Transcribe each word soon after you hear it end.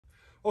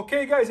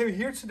Okay, guys, I'm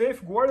here today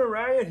with Gordon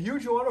Ryan.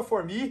 Huge honor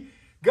for me.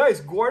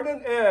 Guys,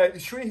 Gordon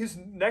is showing his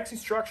next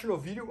instructional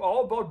video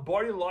all about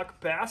body lock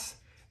pass.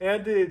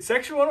 And it's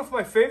actually one of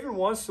my favorite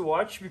ones to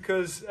watch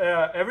because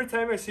every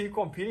time I see him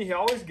competing, he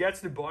always gets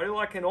the body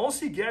lock. And once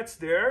he gets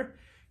there,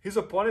 his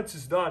opponent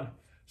is done.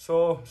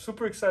 So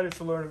super excited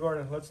to learn,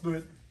 Gordon. Let's do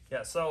it.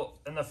 Yeah, so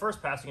in the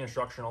first passing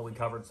instructional, we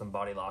covered some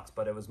body locks,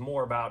 but it was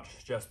more about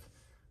just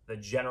the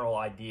general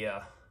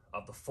idea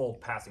of the full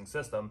passing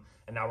system,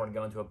 and now we're going to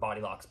go into a body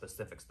lock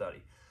specific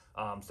study.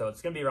 So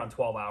it's going to be around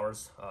 12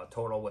 hours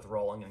total with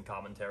rolling and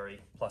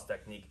commentary plus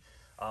technique.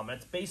 And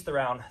it's based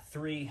around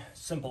three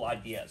simple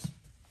ideas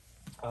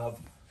of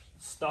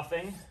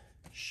stuffing,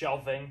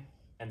 shelving,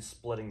 and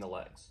splitting the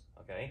legs,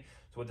 okay?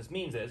 So what this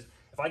means is,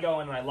 if I go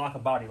in and I lock a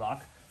body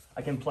lock,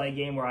 I can play a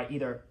game where I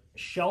either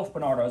shelf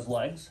Bernardo's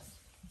legs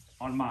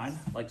on mine,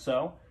 like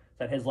so,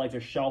 that his legs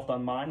are shelved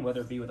on mine,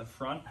 whether it be with a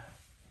front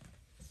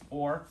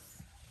or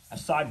a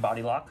side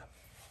body lock.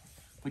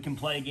 We can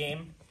play a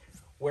game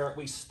where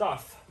we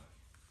stuff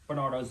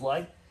Bernardo's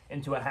leg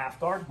into a half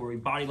guard, where we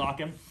body lock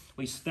him,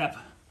 we step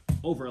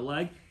over a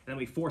leg, and then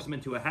we force him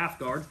into a half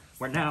guard,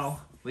 where now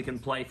we can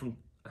play from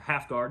a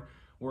half guard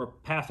or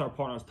past our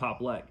partner's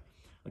top leg.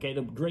 Okay,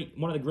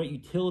 one of the great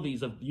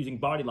utilities of using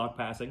body lock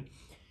passing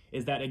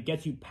is that it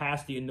gets you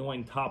past the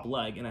annoying top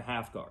leg in a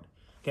half guard.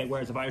 Okay,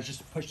 whereas if I was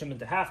just pushed him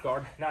into half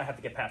guard, now I have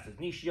to get past his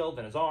knee shield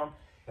and his arm.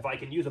 If I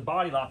can use a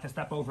body lock to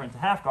step over into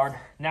half guard,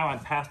 now I'm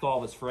past all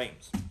of his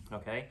frames,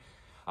 okay?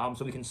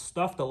 So we can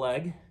stuff the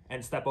leg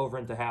and step over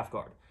into half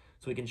guard.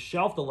 So we can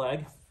shelf the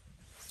leg,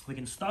 we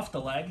can stuff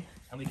the leg,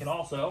 and we can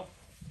also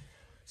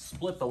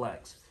split the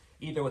legs.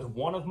 Either with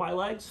one of my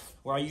legs,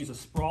 where I use a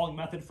sprawling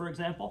method, for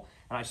example,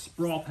 and I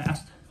sprawl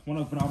past one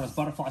of Bernardo's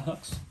butterfly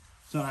hooks,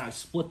 so now I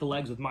split the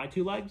legs with my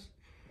two legs,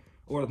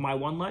 or with my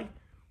one leg,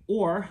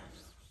 or,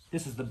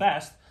 this is the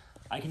best,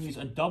 I can use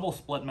a double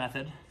split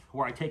method,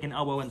 where I take an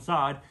elbow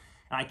inside,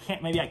 and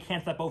maybe I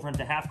can't step over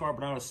into half guard,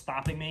 Bernardo's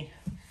stopping me.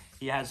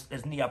 He has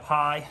his knee up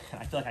high, and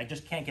I feel like I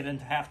just can't get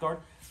into half guard.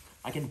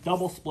 I can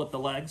double split the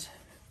legs,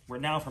 where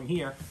now from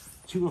here,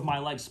 two of my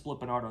legs split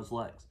Bernardo's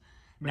legs.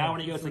 Now when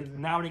he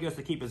goes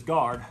to keep his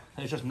guard,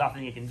 there's just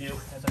nothing he can do.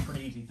 It's a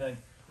pretty easy thing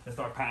to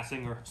start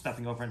passing or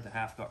stepping over into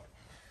half guard.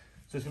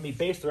 So it's going to be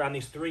based around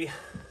these three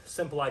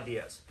simple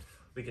ideas.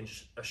 We can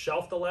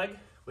shelf the leg,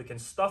 we can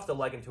stuff the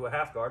leg into a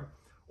half guard,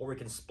 or we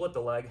can split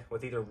the leg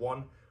with either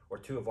one or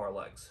two of our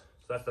legs.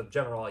 So that's the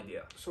general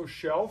idea. So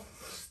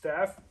shelf,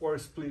 staff, or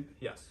split?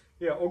 Yes.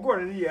 Yeah,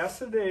 Gordon,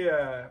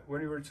 yesterday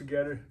when we were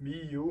together,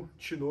 me, you,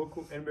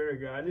 Chinoco, and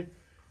Meregali,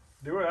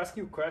 they were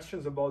asking you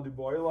questions about the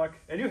body lock,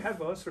 and you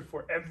have answered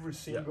for every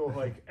single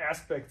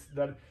aspect.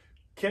 That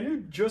can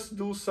you just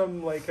do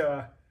some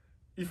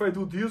if I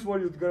do this,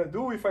 what you're gonna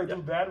do? If I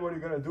do that, what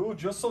you're gonna do?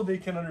 Just so they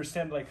can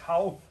understand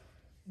how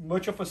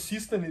much of a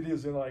system it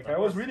is. And I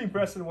was really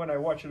impressed when I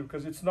watched it,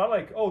 because it's not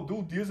like, oh,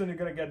 do this and you're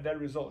gonna get that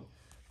result.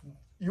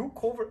 You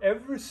cover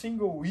every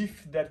single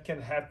weave that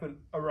can happen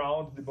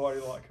around the body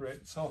lock,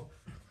 right? So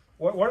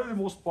what are the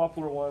most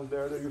popular ones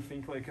there that you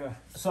think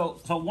So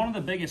one of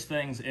the biggest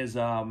things is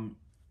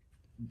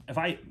if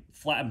I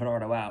flatten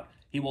Bernardo out,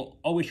 he will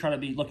always try to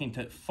be looking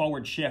to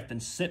forward shift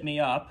and sit me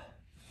up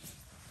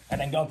and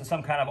then go into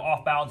some kind of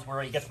off balance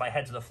where he gets my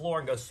head to the floor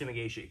and goes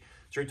sumigeshi.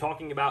 So you're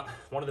talking about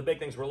one of the big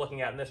things we're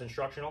looking at in this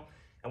instructional,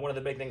 and one of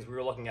the big things we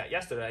were looking at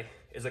yesterday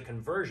is a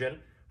conversion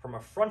from a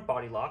front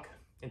body lock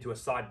into a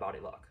side body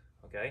lock,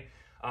 okay?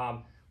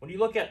 When you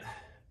look at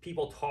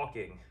people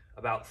talking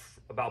about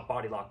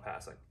body lock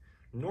passing,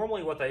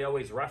 normally what they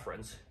always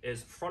reference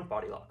is front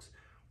body locks,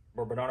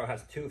 where Bernardo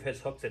has two of his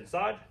hooks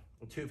inside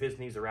and two of his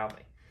knees around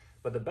me.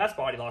 But the best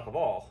body lock of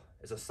all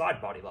is a side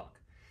body lock.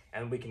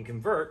 And we can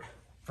convert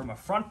from a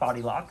front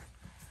body lock,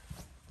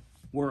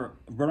 where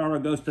Bernardo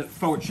goes to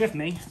forward shift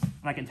me,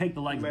 and I can take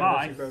the legs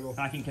by, and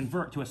I can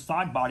convert to a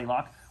side body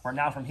lock, where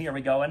now from here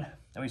we go in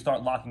and we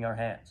start locking our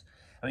hands.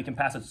 And we can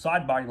pass it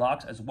side body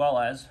locks as well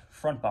as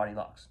front body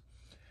locks.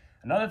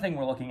 Another thing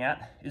we're looking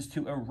at is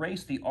to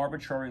erase the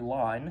arbitrary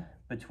line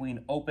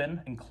between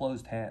open and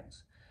closed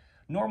hands.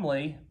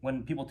 Normally,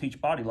 when people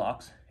teach body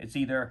locks, it's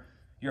either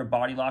you're a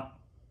body lock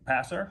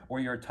passer or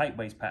you're a tight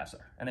waist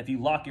passer. And if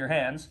you lock your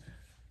hands,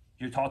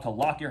 you're taught to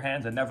lock your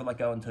hands and never let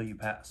go until you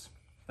pass.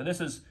 But this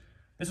is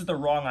the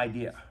wrong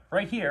idea.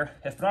 Right here,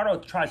 if Bernardo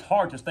tries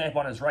hard to stay up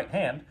on his right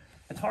hand,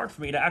 it's hard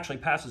for me to actually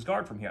pass his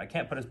guard from here. I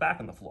can't put his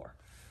back on the floor.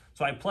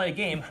 So I play a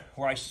game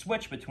where I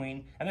switch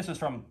between, and this is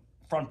from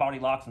front body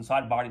locks and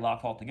side body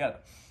locks altogether.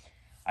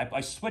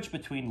 I switch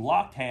between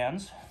locked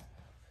hands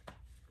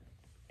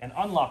and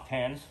unlocked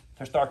hands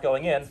to start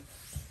going in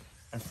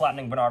and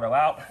flattening Bernardo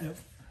out. Yep.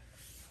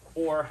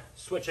 Or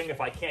switching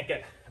if I can't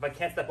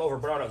step over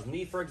Bernardo's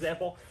knee, for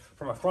example,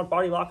 from a front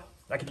body lock,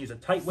 I can use a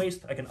tight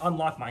waist, I can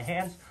unlock my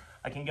hands,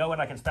 I can go in,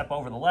 I can step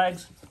over the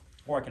legs,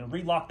 or I can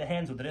relock the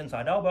hands with an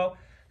inside elbow.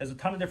 There's a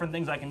ton of different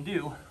things I can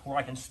do where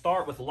I can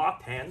start with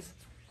locked hands,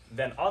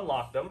 then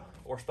unlock them,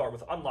 or start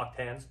with unlocked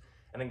hands,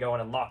 and then go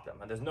in and lock them.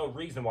 And there's no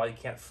reason why you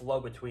can't flow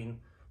between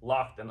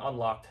locked and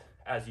unlocked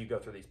as you go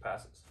through these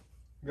passes.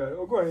 Got it.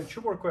 Oh, go ahead.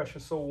 2 more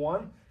questions. So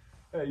one,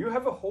 you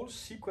have a whole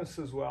sequence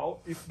as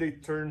well if they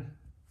turn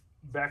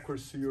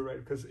backwards to you,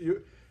 right? Because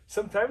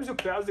sometimes you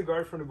pass the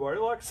guard from the body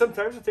lock,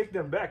 sometimes you take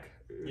them back,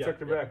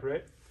 back,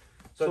 right?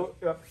 So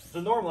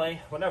normally,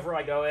 whenever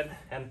I go in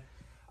and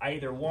I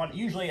either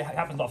usually it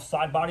happens off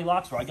side body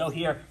locks where I go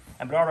here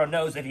and Bernardo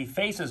knows if he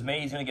faces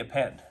me, he's going to get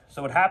pinned.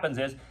 So what happens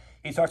is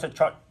he starts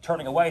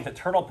turning away into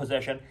turtle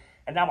position.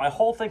 And now my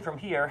whole thing from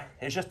here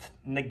is just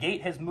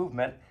negate his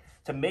movement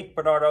to make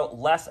Bernardo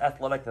less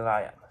athletic than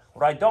I am.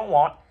 What I don't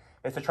want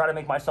is to try to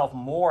make myself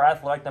more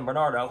athletic than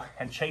Bernardo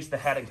and chase the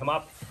head and come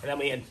up,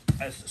 and then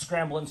as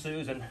scramble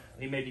ensues and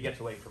he maybe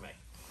gets away from me.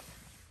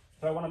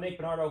 So I want to make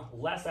Bernardo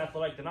less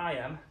athletic than I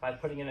am by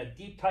putting in a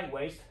deep tight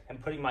waist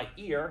and putting my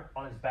ear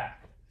on his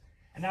back.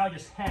 And now I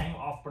just hang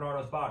off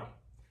Bernardo's body.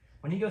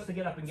 When he goes to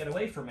get up and get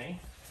away from me,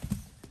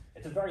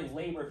 it's a very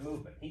labored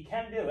movement. He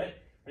can do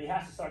it, but he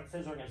has to start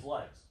scissoring his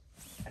legs.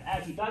 And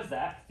as he does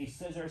that, he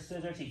scissors,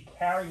 he's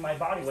carrying my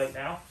body weight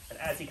now, and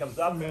as he comes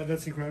up, man,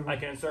 that's incredible. I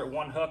can insert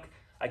one hook,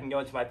 I can go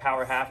into my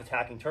power half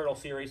attacking turtle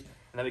series,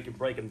 and then we can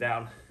break him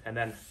down, and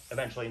then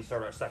eventually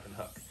insert our second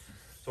hook.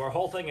 So our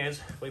whole thing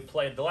is, we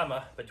play a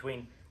dilemma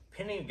between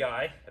pinning a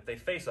guy if they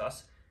face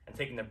us, and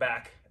taking their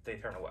back if they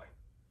turn away.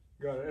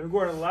 Got it. And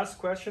Gordon, last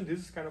question, this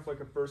is kind of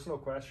like a personal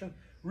question.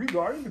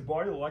 Regarding the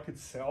body lock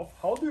itself,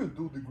 how do you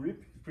do the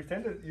grip?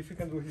 Pretend that if you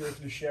can do here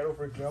the shadow,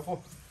 for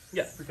example.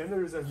 Yeah. Pretend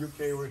there is a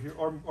UK over here,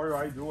 or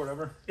I do,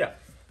 whatever. Yeah.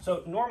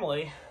 So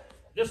normally,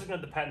 this is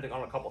going to depend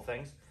on a couple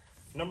things.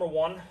 Number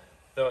one,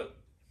 the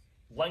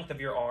length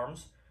of your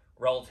arms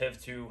relative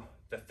to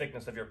the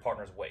thickness of your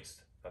partner's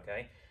waist,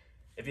 okay?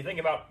 If you think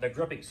about the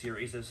gripping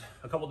series, there's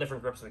a couple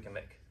different grips we can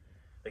make.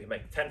 They can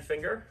make 10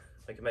 finger,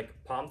 they can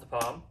make palm to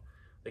palm,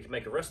 they can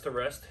make a wrist to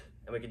wrist,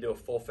 and we can do a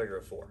full figure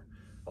of 4.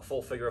 A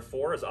full figure of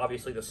 4 is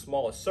obviously the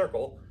smallest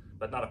circle,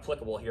 but not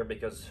applicable here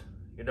because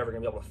you're never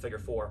going to be able to figure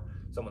 4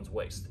 someone's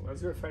waist.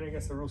 Unless you're fighting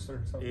against a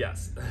rooster. So.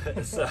 Yes.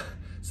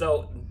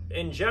 so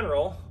in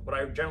general, what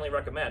I generally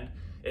recommend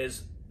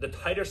is the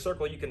tighter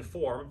circle you can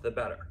form, the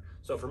better.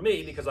 So for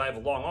me, because I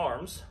have long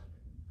arms,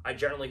 I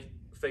generally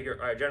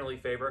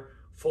favor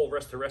full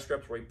wrist-to-wrist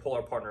grips where we pull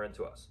our partner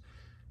into us.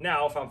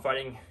 Now, if I'm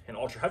fighting in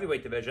ultra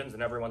heavyweight divisions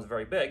and everyone's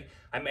very big,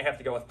 I may have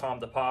to go with palm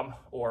to palm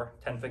or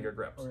 10-finger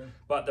grips. Okay.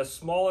 But the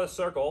smallest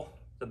circle,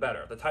 the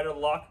better. The tighter the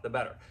lock, the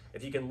better.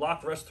 If you can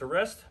lock wrist to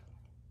wrist,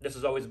 this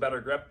is always a better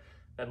grip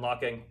than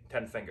locking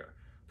 10-finger,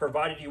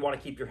 provided you want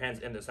to keep your hands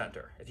in the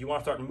center. If you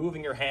want to start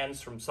moving your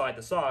hands from side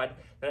to side,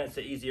 then it's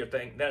the easier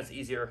thing. Then it's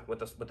easier with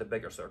the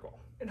bigger circle.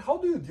 And how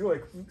do you do?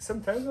 Like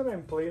sometimes when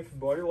I'm playing with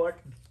body lock,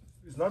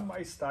 it's not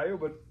my style,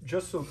 but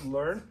just to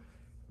learn,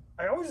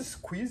 I always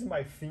squeeze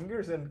my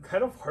fingers and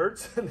kind of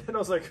hurts. And then I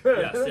was like,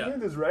 am I doing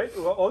this right?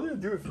 What do you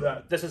do with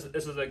that? This is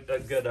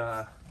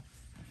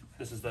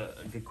a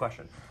good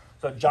question.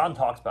 So John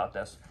talks about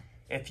this.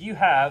 If you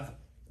have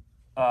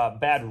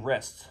bad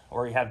wrists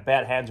or you have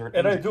bad hands,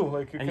 and I do,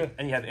 like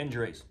and you have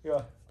injuries,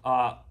 you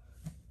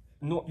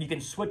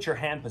can switch your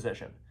hand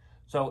position.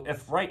 So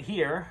if right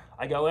here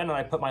I go in and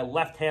I put my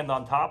left hand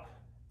on top,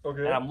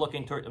 and I'm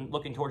looking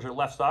towards your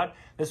left side,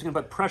 this is going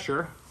to put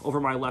pressure over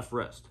my left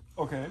wrist.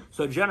 Okay.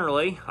 So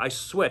generally, I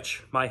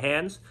switch my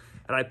hands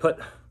and I put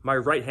my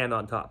right hand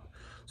on top.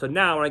 So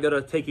now when I go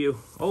to take you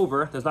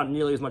over, there's not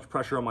nearly as much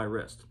pressure on my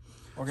wrist.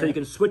 Okay. So you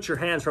can switch your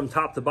hands from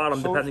top to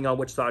bottom depending on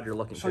which side you're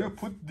looking to. So you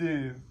put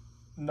the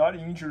not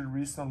injured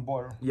wrist on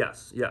bottom?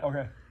 Yes, yeah.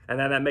 Okay. And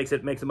then that makes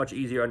it much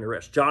easier on your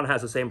wrist. John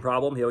has the same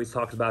problem. He always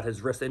talks about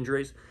his wrist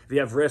injuries. If you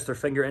have wrist or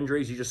finger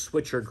injuries, you just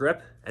switch your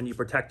grip and you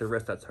protect the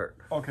wrist that's hurt.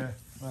 Okay.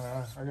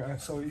 I got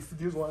it. So if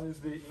this one is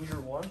the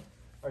injured one,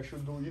 I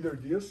should do either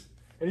this.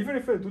 And even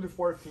if I do the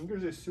 4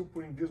 fingers, I'm still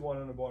putting this one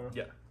on the bottom.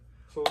 Yeah.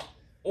 So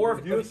or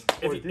if you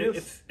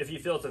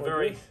feel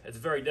it's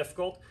very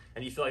difficult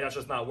and you feel like that's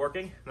just not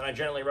working, then I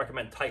generally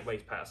recommend tight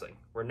waist passing,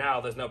 where now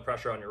there's no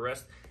pressure on your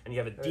wrist and you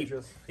have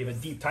a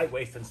deep tight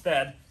waist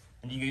instead,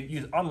 and you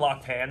use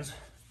unlocked hands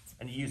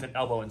and you use an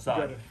elbow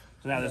inside.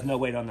 So now there's no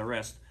weight on the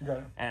wrist. Got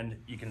it. And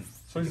you can.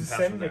 So it's the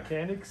same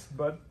mechanics,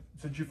 but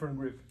it's a different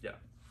grip. Yeah.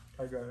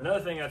 I got it. Another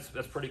thing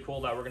that's pretty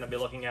cool that we're going to be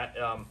looking at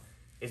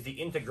is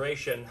the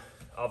integration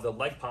of the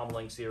leg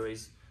pommeling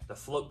series, the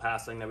float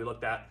passing that we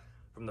looked at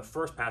from the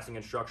first passing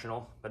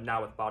instructional, but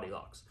now with body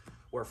locks.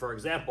 Where, for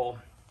example,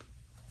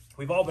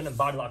 we've all been in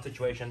body lock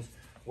situations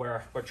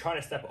where we're trying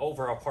to step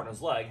over our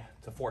partner's leg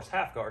to force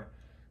half guard,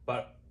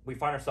 but we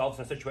find ourselves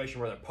in a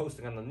situation where they're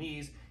posting on the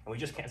knees and we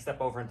just can't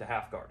step over into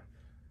half guard.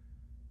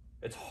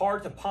 It's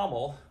hard to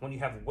pommel when you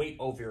have weight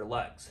over your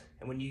legs.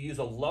 And when you use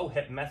a low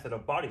hip method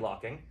of body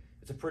locking,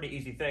 it's a pretty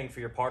easy thing for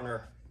your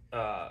partner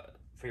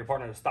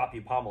to stop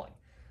you pommeling.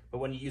 But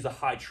when you use a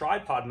high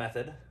tripod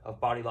method of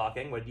body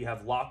locking, when you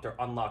have locked or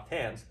unlocked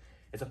hands,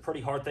 it's a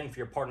pretty hard thing for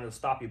your partner to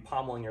stop you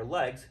pommeling your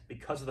legs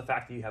because of the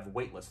fact that you have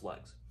weightless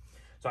legs.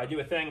 So I do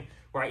a thing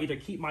where I either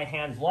keep my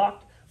hands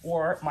locked,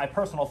 or my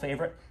personal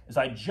favorite is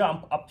I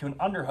jump up to an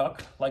underhook,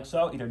 like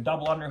so, either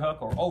double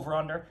underhook or over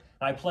under,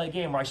 and I play a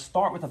game where I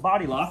start with a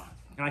body lock,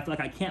 and I feel like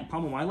I can't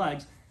pummel my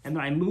legs, and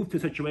then I move to a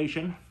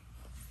situation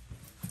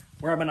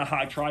where I'm in a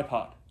high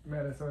tripod.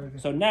 Man, that's amazing.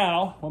 So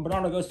now, when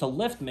Bernardo goes to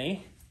lift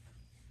me,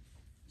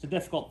 it's a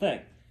difficult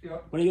thing.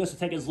 Yep. When he goes to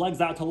take his legs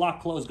out to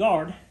lock close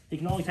guard, he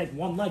can only take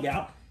one leg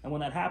out, and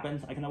when that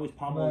happens, I can always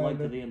pommel a leg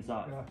to the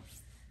inside. Yeah.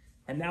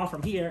 And now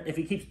from here, if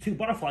he keeps 2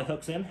 butterfly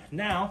hooks in,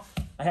 now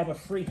I have a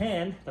free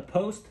hand, the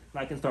post,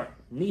 and I can start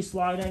knee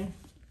sliding.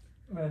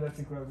 Man, that's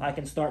incredible. I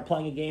can start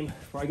playing a game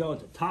where I go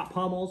into top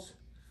pommels.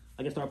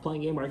 I can start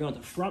playing a game where I go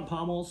into front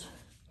pommels.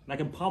 And I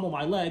can pommel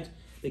my legs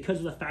because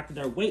of the fact that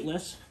they're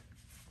weightless.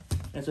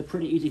 And it's a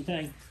pretty easy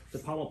thing to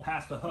pommel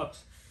past the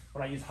hooks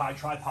when I use high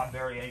tripod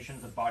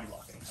variations of body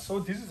locking. So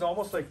this is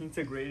almost like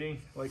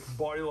integrating like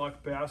body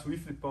lock pass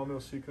with the pommel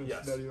sequence.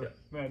 Yes. That you,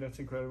 man, that's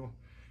incredible.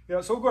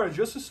 Yeah. So Gordon,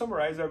 just to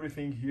summarize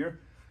everything here,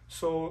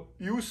 so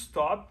you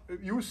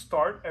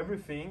start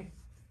everything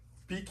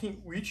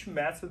picking which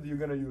method you're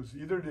gonna use,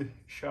 either the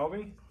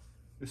shelving,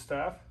 the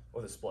staff,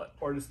 Or the split.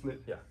 or the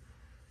split. Yeah.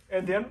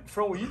 And then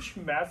from each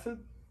method,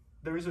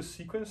 there is a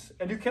sequence,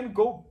 and you can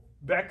go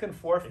back and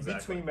forth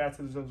between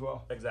methods as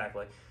well.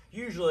 Exactly.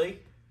 Usually,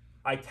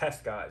 I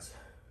test guys.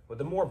 With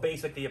the more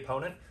basic the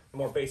opponent, the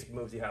more basic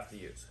moves you have to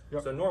use.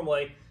 Yep. So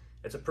normally,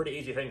 it's a pretty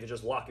easy thing to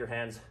just lock your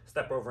hands,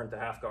 step over into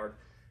half guard,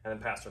 and then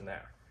pass from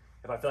there.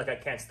 If I feel like I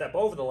can't step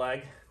over the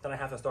leg, then I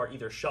have to start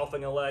either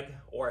shelving a leg,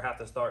 or I have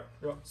to start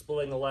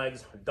splitting the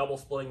legs, or double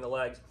splitting the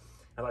legs.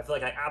 And if I feel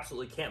like I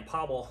absolutely can't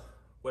pommel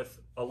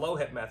with a low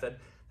hip method,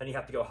 then you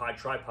have to go high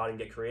tripod and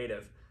get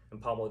creative and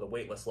pommel the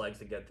weightless legs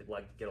to get a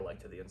leg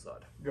to the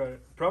inside. Got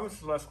it. Promise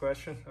the last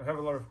question. I have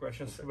a lot of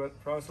questions, but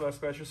promise the last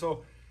question.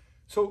 So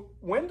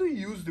when do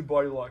you use the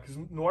body lock? Is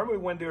normally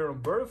when they're on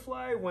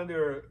butterfly,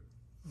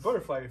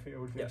 I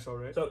think so,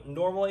 right? So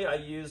normally I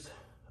use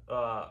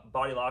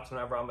body locks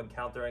whenever I'm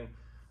encountering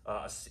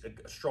a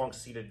strong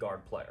seated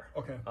guard player.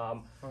 Okay.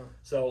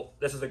 So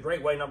this is a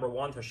great way, number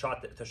one, to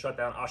shut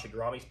down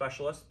ashigarami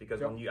specialists,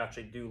 because when you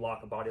actually do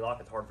lock a body lock,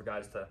 it's hard for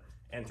guys to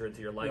enter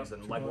into your legs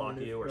and leg lock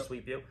you or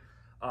sweep you.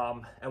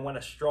 And when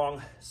a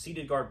strong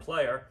seated guard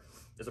player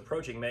is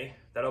approaching me,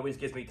 that always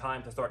gives me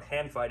time to start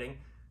hand fighting,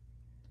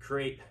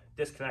 create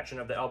disconnection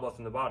of the elbow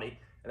from the body,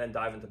 and then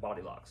dive into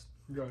body locks.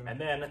 And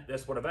then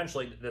what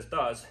eventually this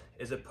does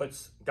is it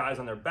puts guys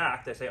on their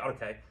back. They say,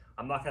 okay,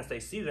 I'm not going to stay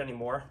seated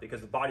anymore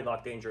because the body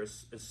lock danger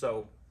is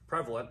so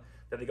prevalent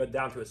that they go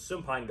down to a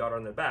supine guard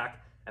on their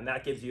back, and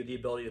that gives you the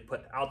ability to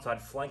put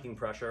outside flanking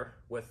pressure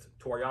with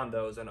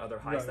Toriandos and other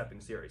high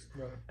stepping series.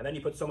 And then you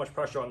put so much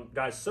pressure on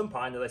guys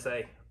supine that they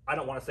say, I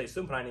don't want to stay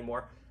supine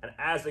anymore. And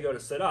as they go to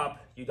sit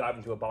up, you dive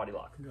into a body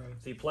lock.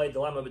 So you play a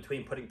dilemma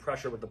between putting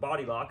pressure with the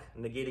body lock,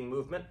 negating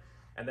movement,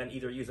 and then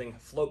either using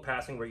float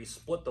passing where you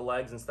split the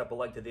legs and step a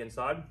leg to the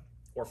inside,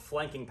 or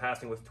flanking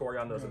passing with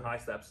Toriandos and high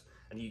steps,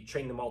 and you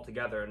chain them all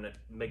together, and it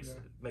makes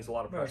a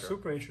lot of pressure.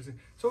 Super interesting.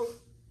 So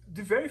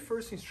the very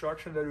first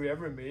instruction that we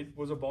ever made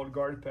was about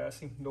guard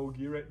passing, no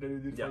gear, right, that we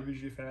did for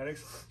IBJJF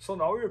Fanatics. So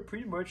now we're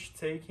pretty much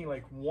taking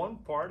like one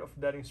part of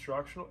that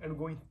instructional and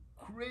going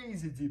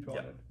crazy deep on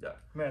it. Yeah.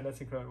 Man,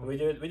 that's incredible. We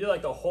did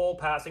like the whole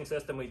passing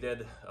system. We did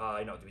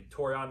we did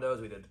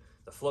Toriandos, we did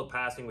the float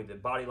passing, we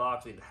did body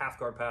locks, we did half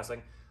guard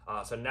passing.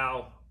 So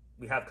now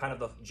we have kind of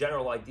the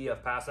general idea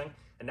of passing,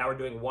 and now we're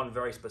doing one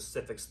very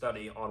specific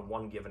study on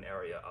one given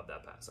area of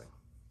that passing.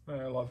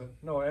 I love it.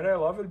 No, and I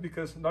love it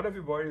because not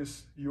everybody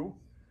is you.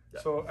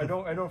 So I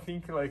don't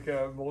think like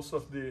most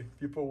of the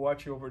people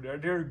watching over there,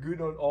 they're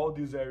good on all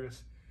these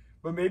areas.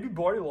 But maybe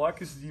body lock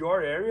is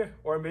your area,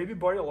 or maybe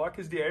body lock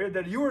is the area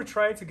that you are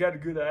trying to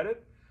get good at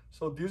it.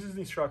 So this is the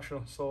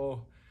instructional.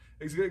 So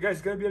guys,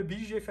 it's going to be at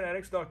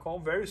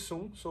IBJJFanatics.com very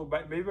soon. So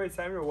maybe by the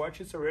time you're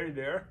watching, it's already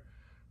there.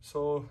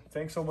 So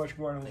thanks so much,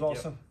 Gordon. It was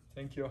awesome.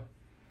 Thank you.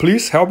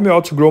 Please help me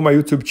out to grow my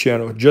YouTube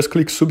channel. Just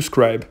click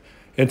subscribe.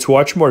 And to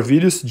watch more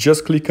videos,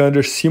 just click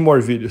under see more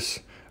videos.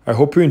 I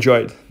hope you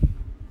enjoyed.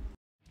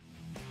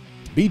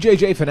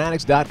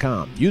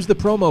 IBJJFanatics.com. Use the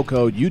promo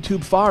code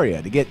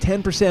YouTubeFaria to get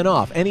 10%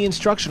 off any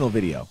instructional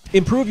video.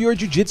 Improve your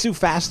jiu-jitsu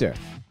faster.